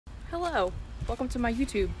Hello, welcome to my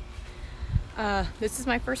YouTube. This is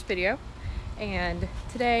my first video, and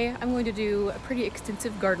today I'm going to do a pretty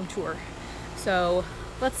extensive garden tour. So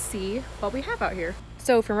let's see what we have out here.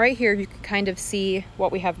 So from right here you can kind of see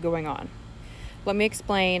what we have going on. Let me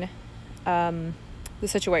explain the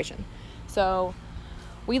situation. So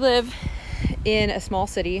we live in a small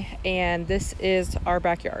city and this is our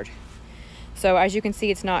backyard. So as you can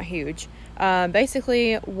see, it's not huge.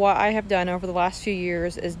 Basically what I have done over the last few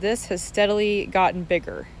years is this has steadily gotten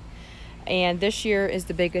bigger, and this year is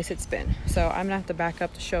the biggest it's been. So I'm gonna have to back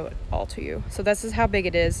up to show it all to you. So this is how big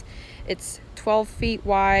it is. It's 12 feet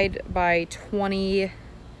wide by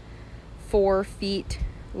 24 feet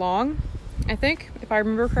long, I think, if I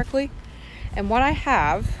remember correctly. And what I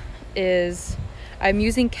have is I'm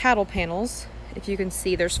using cattle panels. If you can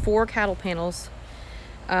see, there's 4 cattle panels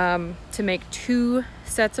to make 2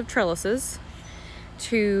 sets of trellises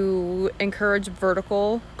to encourage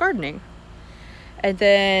vertical gardening. And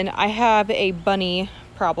then I have a bunny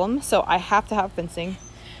problem, so I have to have fencing.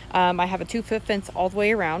 I have a 2-foot fence all the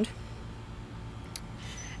way around.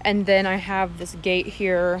 And then I have this gate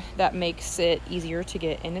here that makes it easier to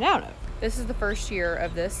get in and out of. This is the first year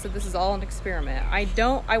of this, so this is all an experiment. I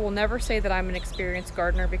will never say that I'm an experienced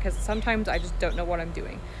gardener because sometimes I just don't know what I'm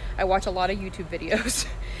doing. I watch a lot of YouTube videos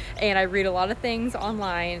and I read a lot of things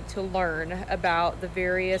online to learn about the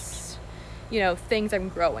various, things I'm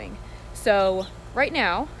growing. So right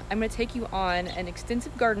now, I'm gonna take you on an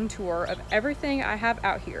extensive garden tour of everything I have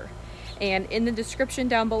out here. And in the description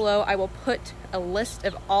down below, I will put a list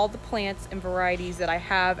of all the plants and varieties that I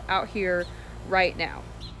have out here right now.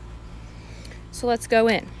 So let's go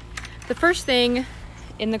in. The first thing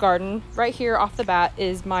in the garden right here off the bat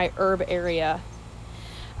is my herb area.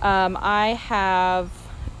 I have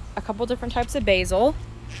a couple different types of basil.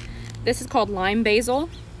 This is called lime basil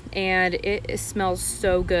and it smells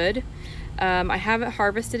so good. I haven't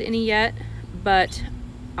harvested any yet, but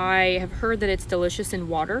I have heard that it's delicious in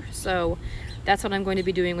water, so that's what I'm going to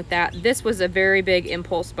be doing with that. This was a very big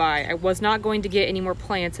impulse buy. I was not going to get any more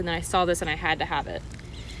plants, and then I saw this and I had to have it.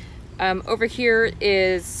 Over here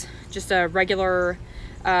is just a regular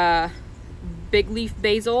big leaf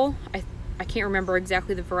basil. I can't remember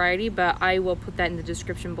exactly the variety, but I will put that in the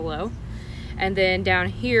description below. And then down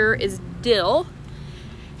here is dill,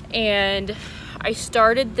 and I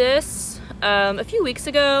started this a few weeks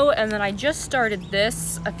ago, and then I just started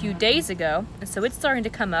this a few days ago, and so it's starting to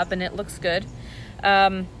come up and it looks good.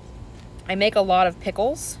 I make a lot of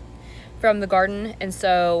pickles from the garden, and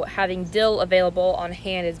so having dill available on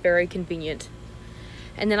hand is very convenient.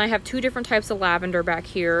 And then I have 2 different types of lavender back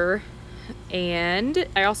here, and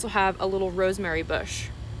I also have a little rosemary bush.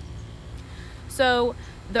 So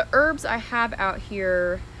the herbs I have out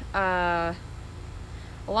here, a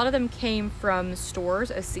lot of them came from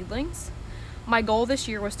stores as seedlings. My goal this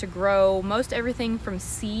year was to grow most everything from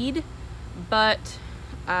seed, but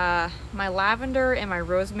my lavender and my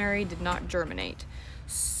rosemary did not germinate.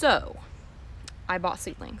 So I bought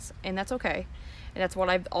seedlings, and that's okay. And that's what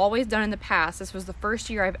I've always done in the past. This was the first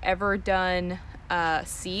year I've ever done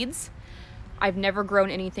seeds. I've never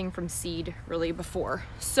grown anything from seed really before.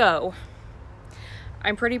 So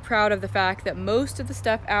I'm pretty proud of the fact that most of the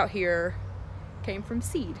stuff out here came from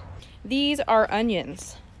seed. These are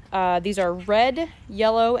onions. These are red,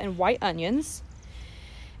 yellow, and white onions.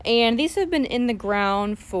 And these have been in the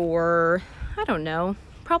ground for, I don't know,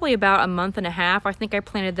 probably about a month and a half. I think I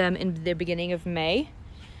planted them in the beginning of May.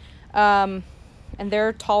 And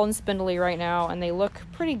they're tall and spindly right now, and they look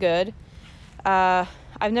pretty good.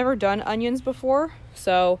 I've never done onions before,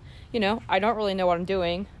 so, I don't really know what I'm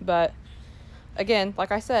doing. But again,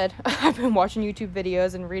 like I said, I've been watching YouTube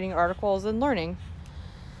videos and reading articles and learning.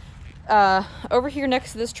 Over here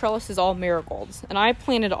next to this trellis is all marigolds, and I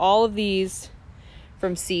planted all of these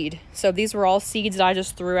from seed. So these were all seeds that I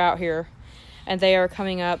just threw out here, and they are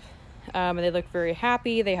coming up, and they look very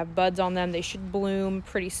happy. They have buds on them. They should bloom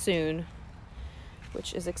pretty soon,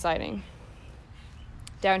 which is exciting.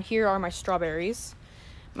 Down here are my strawberries,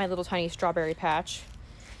 my little tiny strawberry patch.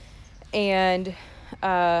 And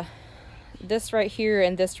this right here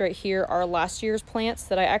and this right here are last year's plants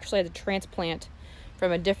that I actually had to transplant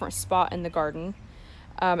from a different spot in the garden.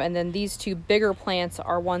 And then these 2 bigger plants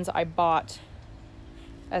are ones I bought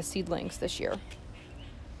as seedlings this year.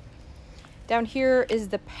 Down here is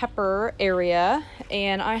the pepper area,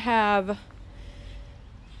 and I have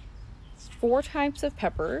 4 types of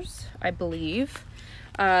peppers, I believe.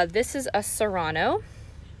 This is a Serrano.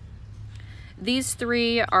 These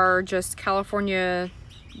 3 are just California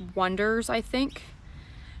Wonders, I think.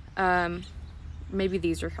 Maybe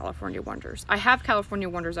these are California Wonders. I have California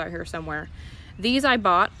Wonders out here somewhere. These I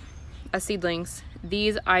bought as seedlings.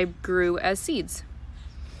 These I grew as seeds.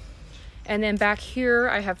 And then back here,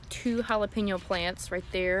 I have 2 jalapeno plants right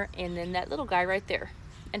there, and then that little guy right there.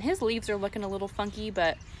 And his leaves are looking a little funky,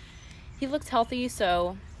 but he looks healthy,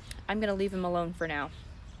 so I'm gonna leave him alone for now.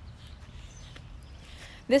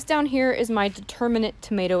 This down here is my determinate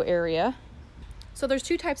tomato area. So there's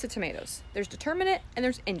 2 types of tomatoes. There's determinate and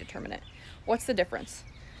there's indeterminate. What's the difference?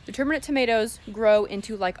 Determinate tomatoes grow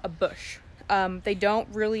into like a bush. They don't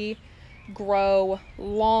really grow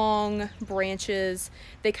long branches.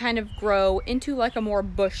 They kind of grow into like a more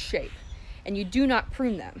bush shape, and you do not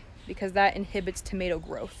prune them because that inhibits tomato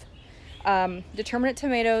growth. Determinate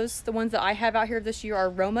tomatoes, the ones that I have out here this year, are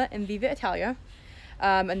Roma and Viva Italia,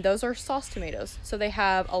 and those are sauce tomatoes. So they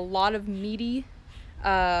have a lot of meaty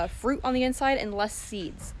fruit on the inside and less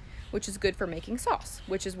seeds, which is good for making sauce,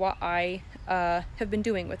 which is what I have been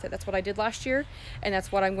doing with it. That's what I did last year, and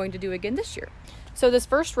that's what I'm going to do again this year. So this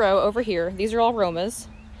first row over here, these are all Romas,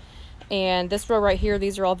 and this row right here,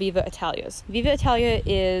 these are all Viva Italias. Viva Italia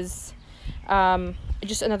is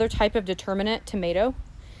just another type of determinate tomato,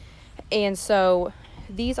 and so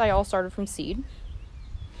these I all started from seed,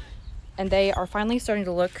 and they are finally starting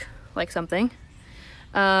to look like something.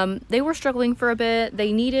 They were struggling for a bit.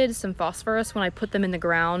 They needed some phosphorus when I put them in the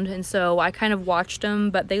ground, and so I kind of watched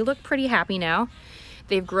them, but they look pretty happy now.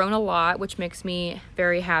 They've grown a lot, which makes me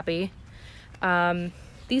very happy.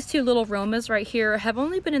 These 2 little Romas right here have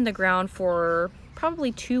only been in the ground for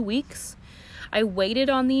probably 2 weeks. I waited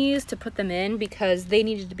on these to put them in because they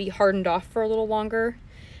needed to be hardened off for a little longer,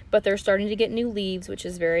 but they're starting to get new leaves, which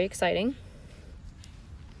is very exciting.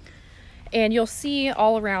 And you'll see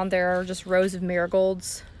all around there are just rows of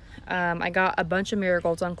marigolds. I got a bunch of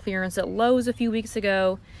marigolds on clearance at Lowe's a few weeks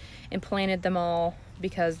ago and planted them all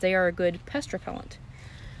because they are a good pest repellent.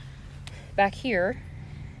 Back here,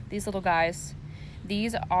 these little guys,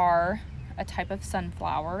 these are a type of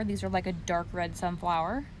sunflower. These are like a dark red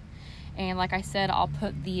sunflower. And like I said, I'll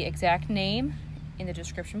put the exact name in the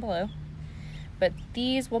description below. But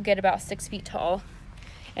these will get about 6 feet tall,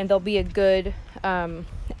 and they'll be a good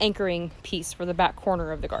anchoring piece for the back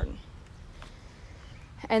corner of the garden.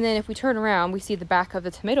 And then if we turn around, we see the back of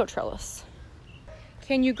the tomato trellis.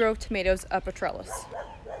 Can you grow tomatoes up a trellis?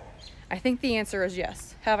 I think the answer is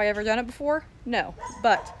yes. Have I ever done it before? No,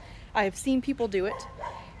 but I have seen people do it,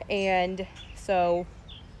 and so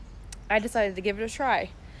I decided to give it a try.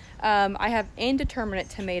 I have indeterminate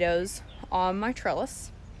tomatoes on my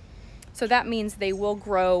trellis, so that means they will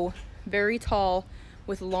grow very tall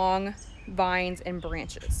with long vines and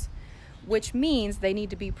branches, which means they need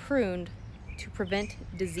to be pruned to prevent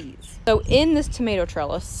disease. So in this tomato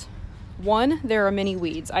trellis, there are many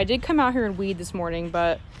weeds. I did come out here and weed this morning,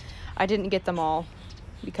 but I didn't get them all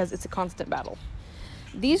because it's a constant battle.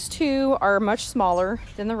 These 2 are much smaller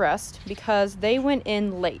than the rest because they went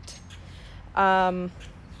in late.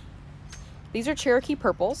 These are Cherokee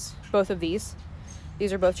purples, both of these.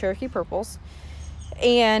 These are both Cherokee purples.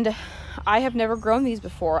 And I have never grown these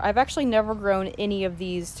before. I've actually never grown any of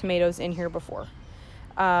these tomatoes in here before.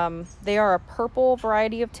 They are a purple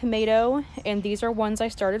variety of tomato, and these are ones I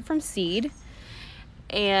started from seed.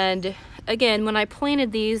 And again, when I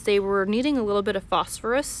planted these, they were needing a little bit of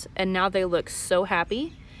phosphorus, and now they look so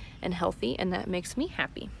happy and healthy, and that makes me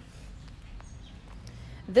happy.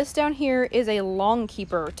 This down here is a long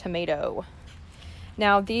keeper tomato.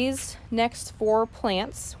 Now these next 4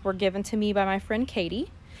 plants were given to me by my friend Katie,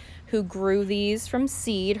 who grew these from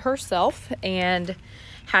seed herself and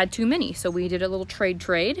had too many. So we did a little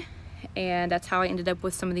trade, and that's how I ended up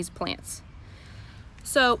with some of these plants.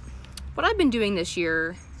 So what I've been doing this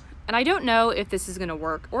year, and I don't know if this is gonna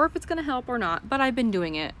work or if it's gonna help or not, but I've been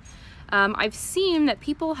doing it. I've seen that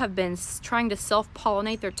people have been trying to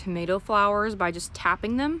self-pollinate their tomato flowers by just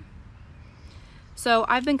tapping them. So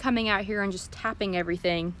I've been coming out here and just tapping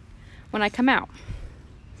everything when I come out.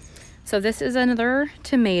 So this is another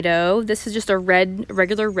tomato. This is just a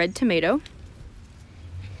regular red tomato.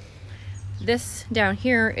 This down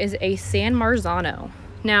here is a San Marzano.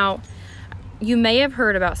 Now, you may have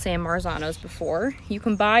heard about San Marzanos before. You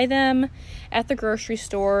can buy them at the grocery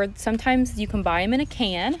store. Sometimes you can buy them in a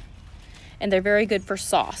can, and they're very good for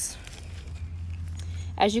sauce.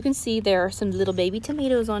 As you can see, there are some little baby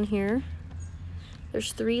tomatoes on here.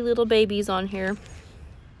 There's 3 little babies on here.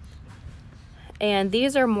 And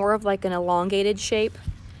these are more of like an elongated shape.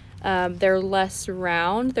 They're less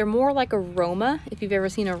round. They're more like a Roma, if you've ever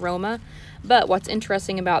seen a Roma. But what's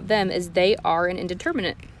interesting about them is they are an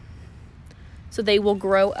indeterminate. So they will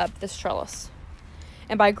grow up this trellis.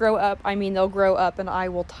 And by grow up, I mean they'll grow up and I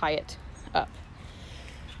will tie it up.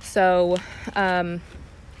 So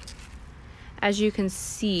As you can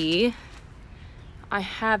see, I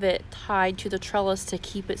have it tied to the trellis to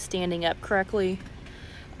keep it standing up correctly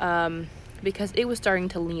because it was starting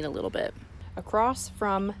to lean a little bit. Across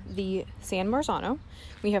from the San Marzano,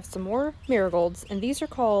 we have some more marigolds, and these are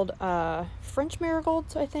called French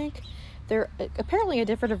marigolds, I think. They're apparently a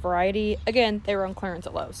different variety. Again, they were on clearance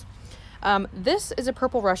at Lowe's. This is a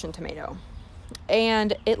purple Russian tomato,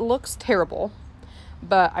 and it looks terrible,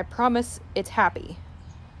 but I promise it's happy.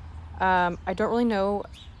 I don't really know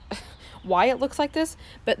why it looks like this,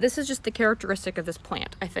 but this is just the characteristic of this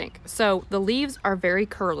plant, I think. So the leaves are very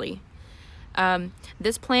curly.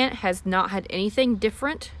 This plant has not had anything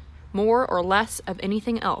different, more or less of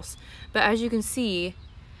anything else. But as you can see,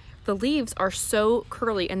 the leaves are so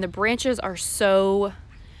curly and the branches are so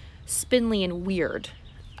spindly and weird.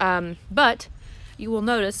 But you will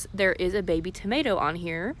notice there is a baby tomato on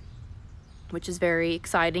here, which is very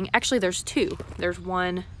exciting. Actually, there's two. There's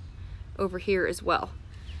one over here as well.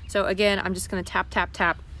 So again, I'm just gonna tap, tap,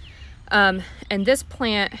 tap. And this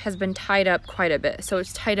plant has been tied up quite a bit. So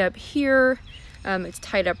it's tied up here, it's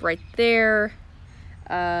tied up right there,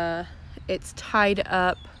 it's tied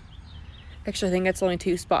up, actually I think it's only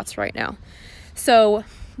 2 spots right now. So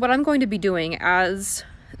what I'm going to be doing as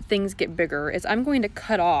things get bigger is I'm going to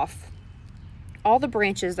cut off all the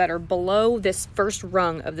branches that are below this first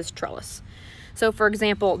rung of this trellis. So for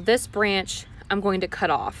example, this branch I'm going to cut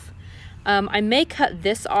off. I may cut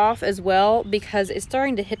this off as well because it's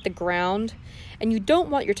starting to hit the ground, and you don't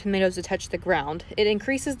want your tomatoes to touch the ground. It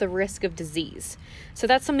increases the risk of disease. So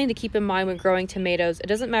that's something to keep in mind when growing tomatoes. It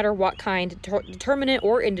doesn't matter what kind, determinate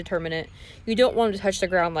or indeterminate, you don't want them to touch the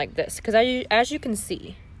ground like this, because as you can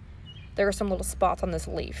see, there are some little spots on this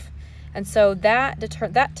leaf. And so that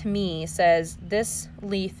to me says this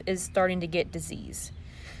leaf is starting to get disease.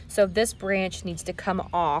 So this branch needs to come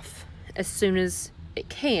off as soon as it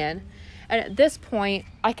can. And at this point,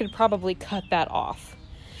 I could probably cut that off.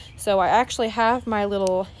 So I actually have my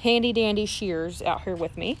little handy dandy shears out here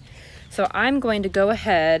with me. So I'm going to go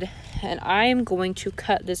ahead and I'm going to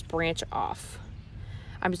cut this branch off.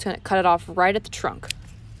 I'm just going to cut it off right at the trunk.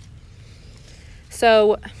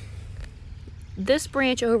 So this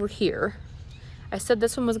branch over here, I said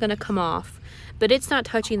this one was going to come off, but it's not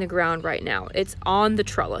touching the ground right now. It's on the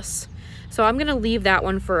trellis. So I'm going to leave that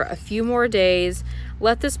one for a few more days.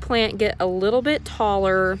 Let this plant get a little bit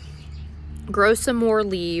taller, grow some more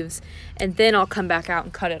leaves, and then I'll come back out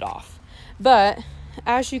and cut it off. But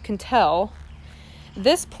as you can tell,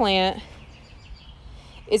 this plant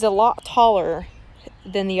is a lot taller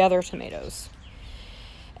than the other tomatoes.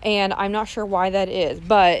 And I'm not sure why that is,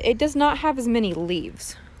 but it does not have as many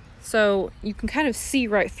leaves. So you can kind of see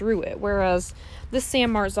right through it. Whereas this San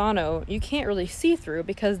Marzano, you can't really see through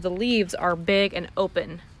because the leaves are big and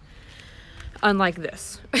open. Unlike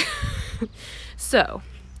this. So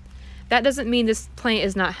that doesn't mean this plant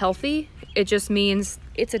is not healthy. It just means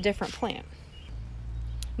it's a different plant.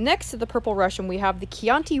 Next to the purple Russian, we have the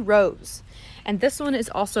Chianti Rose. And this one is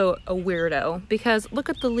also a weirdo because look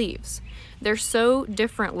at the leaves. They're so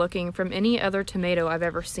different looking from any other tomato I've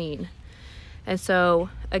ever seen. And so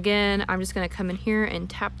again, I'm just gonna come in here and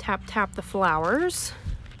tap, tap, tap the flowers.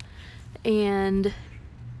 And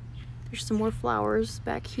there's some more flowers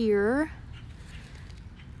back here.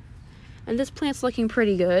 And this plant's looking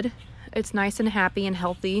pretty good. It's nice and happy and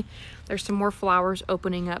healthy. There's some more flowers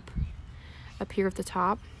opening up here at the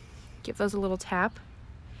top. Give those a little tap.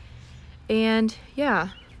 And yeah,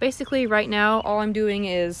 basically right now all I'm doing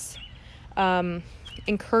is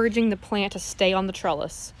encouraging the plant to stay on the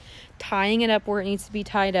trellis, tying it up where it needs to be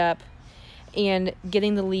tied up, and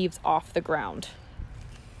getting the leaves off the ground.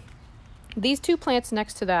 These two plants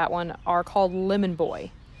next to that one are called Lemon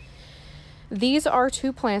Boy. These are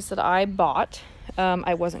 2 plants that I bought.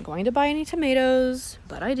 I wasn't going to buy any tomatoes,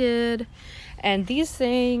 but I did. And these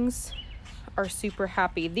things are super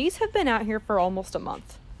happy. These have been out here for almost a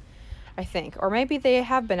month, I think. Or maybe they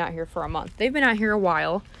have been out here for a month. They've been out here a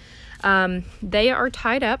while. They are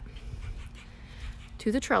tied up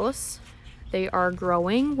to the trellis. They are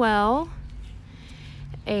growing well.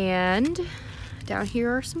 And down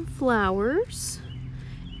here are some flowers.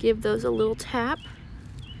 Give those a little tap.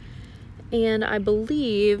 And I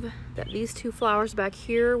believe that these 2 flowers back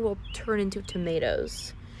here will turn into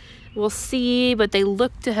tomatoes. We'll see, but they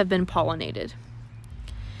look to have been pollinated.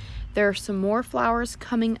 There are some more flowers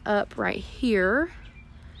coming up right here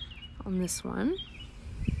on this one.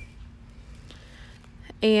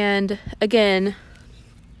 And again,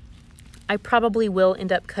 I probably will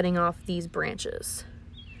end up cutting off these branches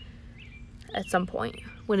at some point.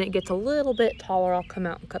 When it gets a little bit taller, I'll come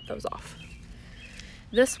out and cut those off.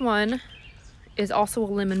 This one is also a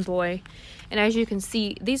Lemon Boy, And as you can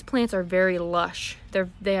see, these plants are very lush.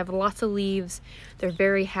 They have lots of leaves. They're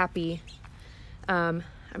very happy. I'm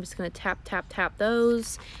just gonna tap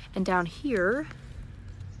those. And down here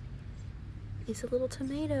is a little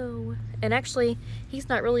tomato. And actually, he's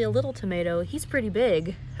not really a little tomato. He's pretty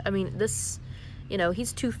big. I mean, this, you know,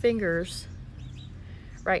 he's 2 fingers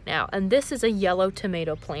right now. And this is a yellow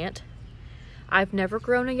tomato plant. I've never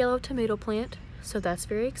grown a yellow tomato plant, so that's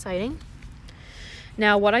very exciting.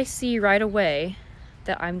 Now, what I see right away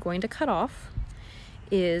that I'm going to cut off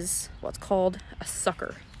is what's called a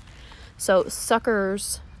sucker. So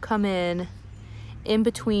suckers come in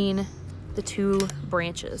between the 2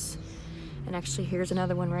 branches. And actually, here's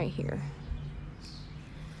another one right here.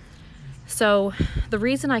 So the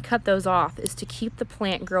reason I cut those off is to keep the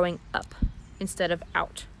plant growing up instead of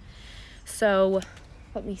out. So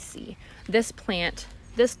let me see. This plant,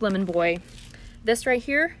 this lemon boy, this right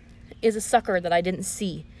here is a sucker that I didn't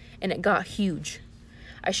see, and it got huge.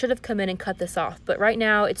 I should have come in and cut this off, but right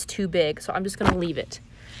now it's too big, so I'm just gonna leave it.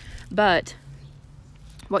 But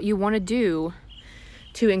what you wanna do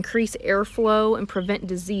to increase airflow and prevent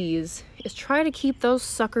disease is try to keep those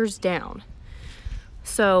suckers down.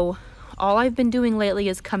 So all I've been doing lately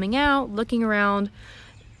is coming out, looking around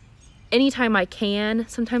anytime I can.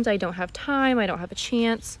 Sometimes I don't have time, I don't have a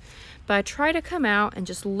chance, but I try to come out and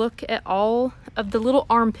just look at all of the little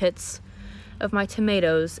armpits of my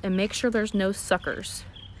tomatoes and make sure there's no suckers.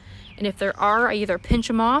 And if there are, I either pinch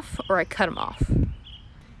them off or I cut them off.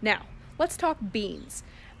 Now, let's talk beans.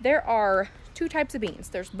 There are 2 types of beans.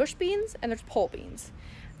 There's bush beans and there's pole beans.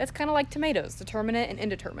 That's kind of like tomatoes, determinate and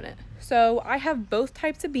indeterminate. So I have both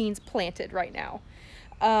types of beans planted right now.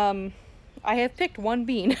 I have picked 1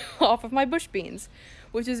 bean off of my bush beans,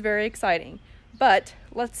 which is very exciting. But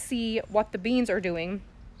let's see what the beans are doing,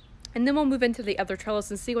 and then we'll move into the other trellis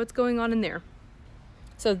and see what's going on in there.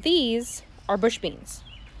 So these are bush beans.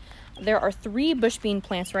 There are 3 bush bean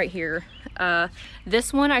plants right here.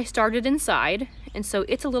 This one I started inside, and so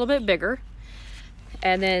it's a little bit bigger.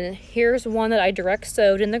 And then here's one that I direct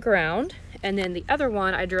sowed in the ground, and then the other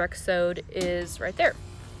one I direct sowed is right there.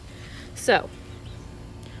 So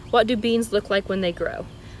what do beans look like when they grow?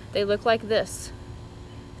 They look like this.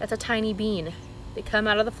 That's a tiny bean. They come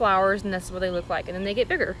out of the flowers, and that's what they look like, and then they get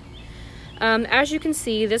bigger. As you can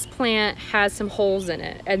see, this plant has some holes in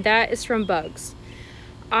it, and that is from bugs.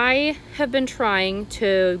 I have been trying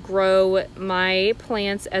to grow my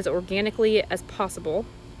plants as organically as possible.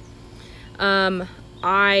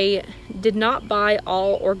 I did not buy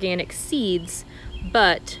all organic seeds,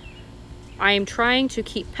 but I am trying to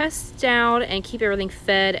keep pests down and keep everything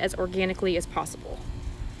fed as organically as possible.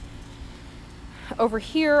 Over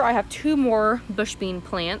here, I have 2 more bush bean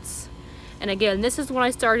plants. And again, this is one I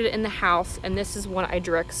started in the house, and this is one I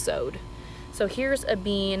direct sowed. So here's a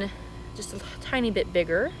bean, just a tiny bit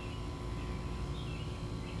bigger.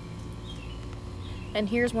 And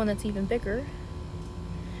here's one that's even bigger.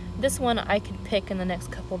 This one I could pick in the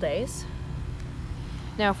next couple days.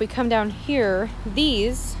 Now if we come down here,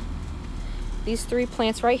 these 3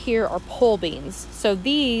 plants right here are pole beans. So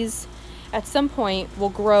these at some point will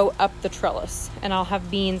grow up the trellis, and I'll have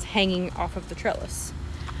beans hanging off of the trellis.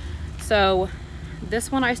 So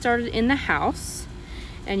this one I started in the house,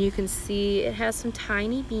 and you can see it has some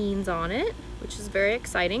tiny beans on it, which is very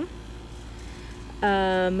exciting.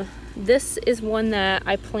 This is one that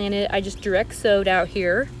I planted, I just direct sowed out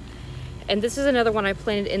here. And this is another one I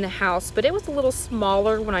planted in the house, but it was a little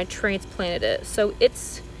smaller when I transplanted it. So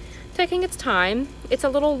it's taking its time. It's a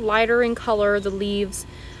little lighter in color, the leaves,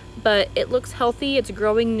 but it looks healthy. It's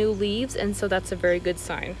growing new leaves, and so that's a very good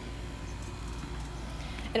sign.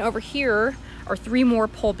 And over here are 3 more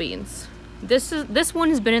pole beans. This one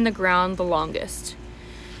has been in the ground the longest.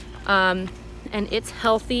 And it's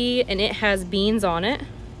healthy, and it has beans on it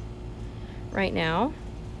right now.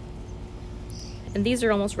 And these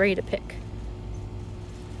are almost ready to pick.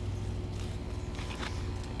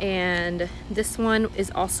 And this one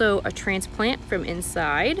is also a transplant from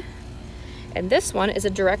inside. And this one is a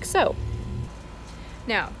direct sow.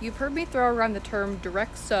 Now, you've heard me throw around the term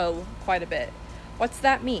direct sow quite a bit. What's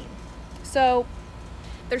that mean? So,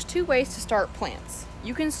 there's 2 ways to start plants.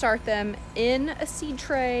 You can start them in a seed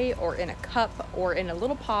tray, or in a cup, or in a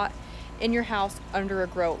little pot in your house under a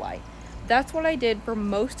grow light. That's what I did for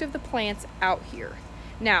most of the plants out here.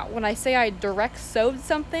 Now, when I say I direct sowed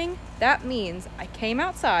something, that means I came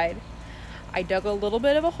outside, I dug a little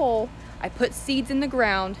bit of a hole, I put seeds in the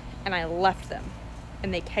ground, and I left them,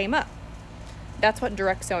 and they came up. That's what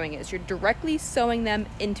direct sowing is. You're directly sowing them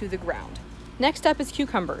into the ground. Next up is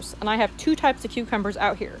cucumbers, and I have 2 types of cucumbers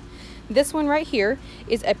out here. This one right here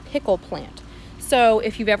is a pickle plant. So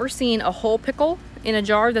if you've ever seen a whole pickle in a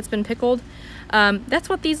jar that's been pickled, that's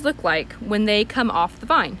what these look like when they come off the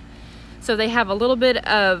vine. So they have a little bit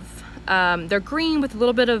of, they're green with a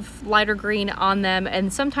little bit of lighter green on them,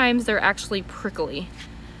 and sometimes they're actually prickly.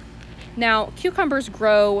 Now, cucumbers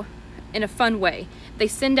grow in a fun way. They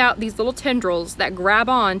send out these little tendrils that grab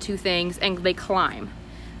on to things and they climb.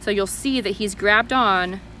 So you'll see that he's grabbed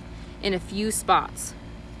on in a few spots.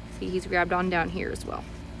 See, he's grabbed on down here as well.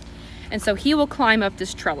 And so he will climb up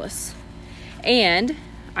this trellis. And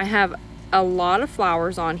I have a lot of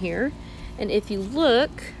flowers on here. And if you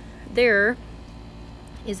look, there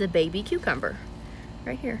is a baby cucumber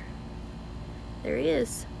right here. There he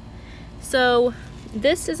is. So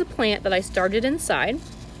this is a plant that I started inside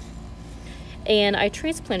and I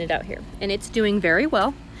transplanted out here, and it's doing very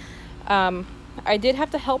well. I did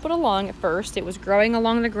have to help it along at first. It was growing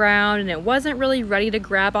along the ground and it wasn't really ready to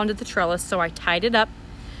grab onto the trellis, so I tied it up.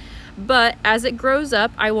 But as it grows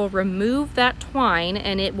up, I will remove that twine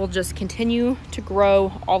and it will just continue to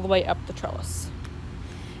grow all the way up the trellis.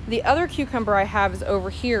 The other cucumber I have is over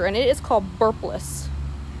here, and it is called Burpless.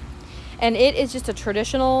 And it is just a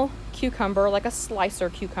traditional cucumber, like a slicer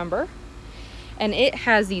cucumber. And it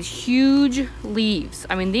has these huge leaves.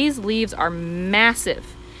 I mean, these leaves are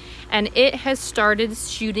massive. And it has started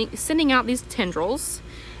sending out these tendrils.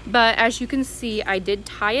 But as you can see, I did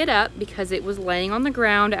tie it up because it was laying on the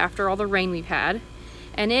ground after all the rain we've had.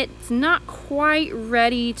 And it's not quite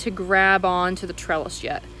ready to grab onto the trellis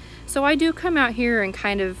yet. So I do come out here and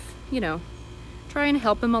kind of, you know, try and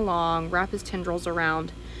help him along, wrap his tendrils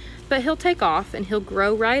around. But he'll take off and he'll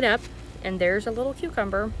grow right up. And there's a little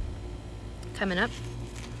cucumber coming up.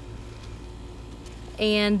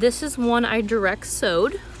 And this is one I direct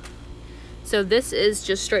sowed. So this is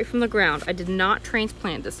just straight from the ground. I did not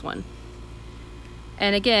transplant this one.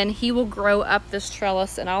 And again, he will grow up this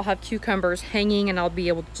trellis and I'll have cucumbers hanging and I'll be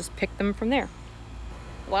able to just pick them from there.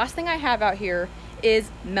 The last thing I have out here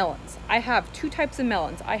is melons. I have two types of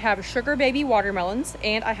melons. I have sugar baby watermelons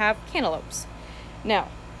and I have cantaloupes. Now,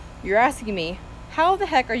 you're asking me, how the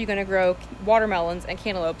heck are you gonna grow watermelons and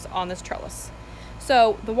cantaloupes on this trellis?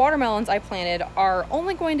 So the watermelons I planted are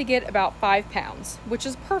only going to get about 5 pounds, which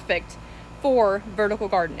is perfect for vertical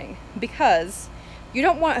gardening because you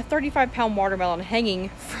don't want a 35-pound watermelon hanging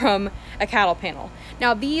from a cattle panel.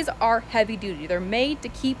 Now these are heavy duty. They're made to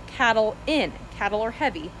keep cattle in. Cattle are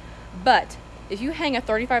heavy, but if you hang a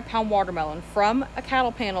 35-pound watermelon from a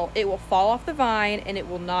cattle panel, it will fall off the vine and it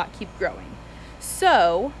will not keep growing.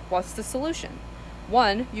 So what's the solution?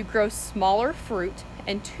 1, you grow smaller fruit,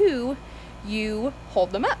 and 2, you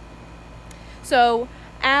hold them up. So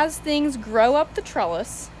as things grow up the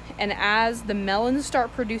trellis and as the melons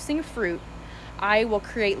start producing fruit, I will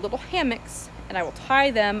create little hammocks and I will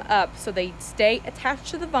tie them up so they stay attached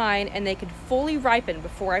to the vine and they can fully ripen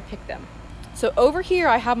before I pick them. So over here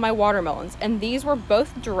I have my watermelons, and these were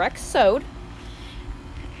both direct sowed,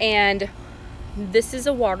 and this is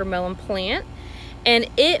a watermelon plant and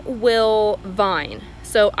it will vine.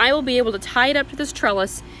 So I will be able to tie it up to this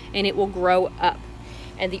trellis and it will grow up.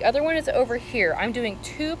 And the other one is over here. I'm doing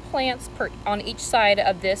 2 plants on each side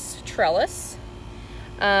of this trellis,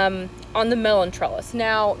 on the melon trellis.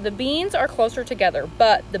 Now the beans are closer together,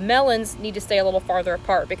 but the melons need to stay a little farther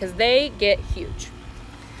apart because they get huge.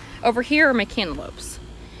 Over here are my cantaloupes.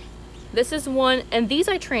 This is one, and these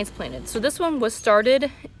I transplanted. So this one was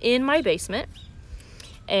started in my basement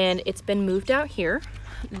and it's been moved out here.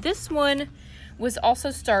 This one was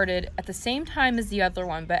also started at the same time as the other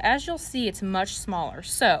one, but as you'll see, it's much smaller.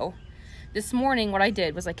 So this morning what I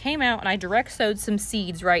did was I came out and I direct sowed some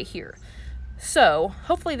seeds right here. So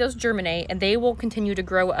hopefully those germinate and they will continue to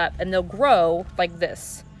grow up and they'll grow like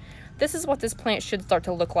this. This is what this plant should start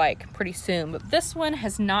to look like pretty soon, but this one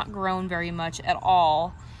has not grown very much at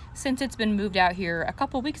all since it's been moved out here a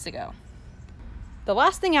couple weeks ago. The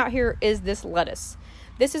last thing out here is this lettuce.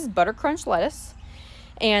 This is Buttercrunch Lettuce,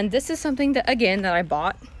 and this is something that, again, that I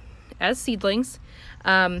bought as seedlings,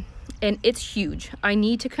 and it's huge. I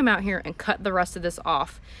need to come out here and cut the rest of this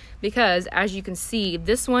off because, as you can see,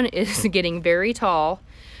 this one is getting very tall.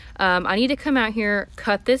 I need to come out here,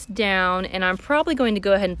 cut this down, and I'm probably going to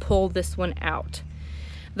go ahead and pull this one out.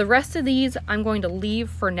 The rest of these I'm going to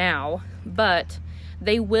leave for now, but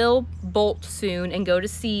they will bolt soon and go to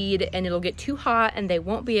seed, and it'll get too hot and they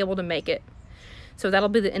won't be able to make it. So that'll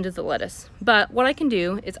be the end of the lettuce. But what I can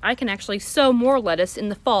do is I can actually sow more lettuce in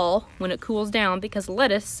the fall when it cools down, because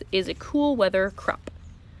lettuce is a cool weather crop.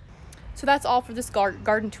 So that's all for this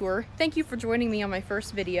garden tour. Thank you for joining me on my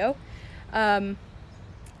first video.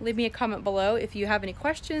 leave me a comment below if you have any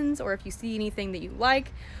questions, or if you see anything that you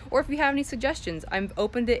like, or if you have any suggestions. I'm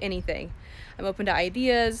open to anything. I'm open to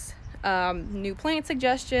ideas, new plant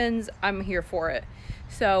suggestions. I'm here for it.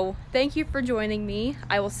 So thank you for joining me.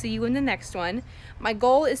 I will see you in the next one. My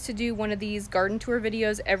goal is to do one of these garden tour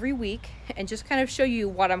videos every week and just kind of show you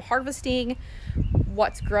what I'm harvesting,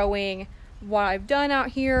 what's growing, what I've done out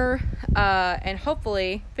here, and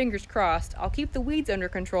hopefully, fingers crossed, I'll keep the weeds under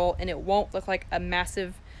control and it won't look like a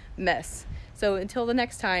massive mess. So until the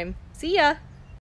next time, see ya!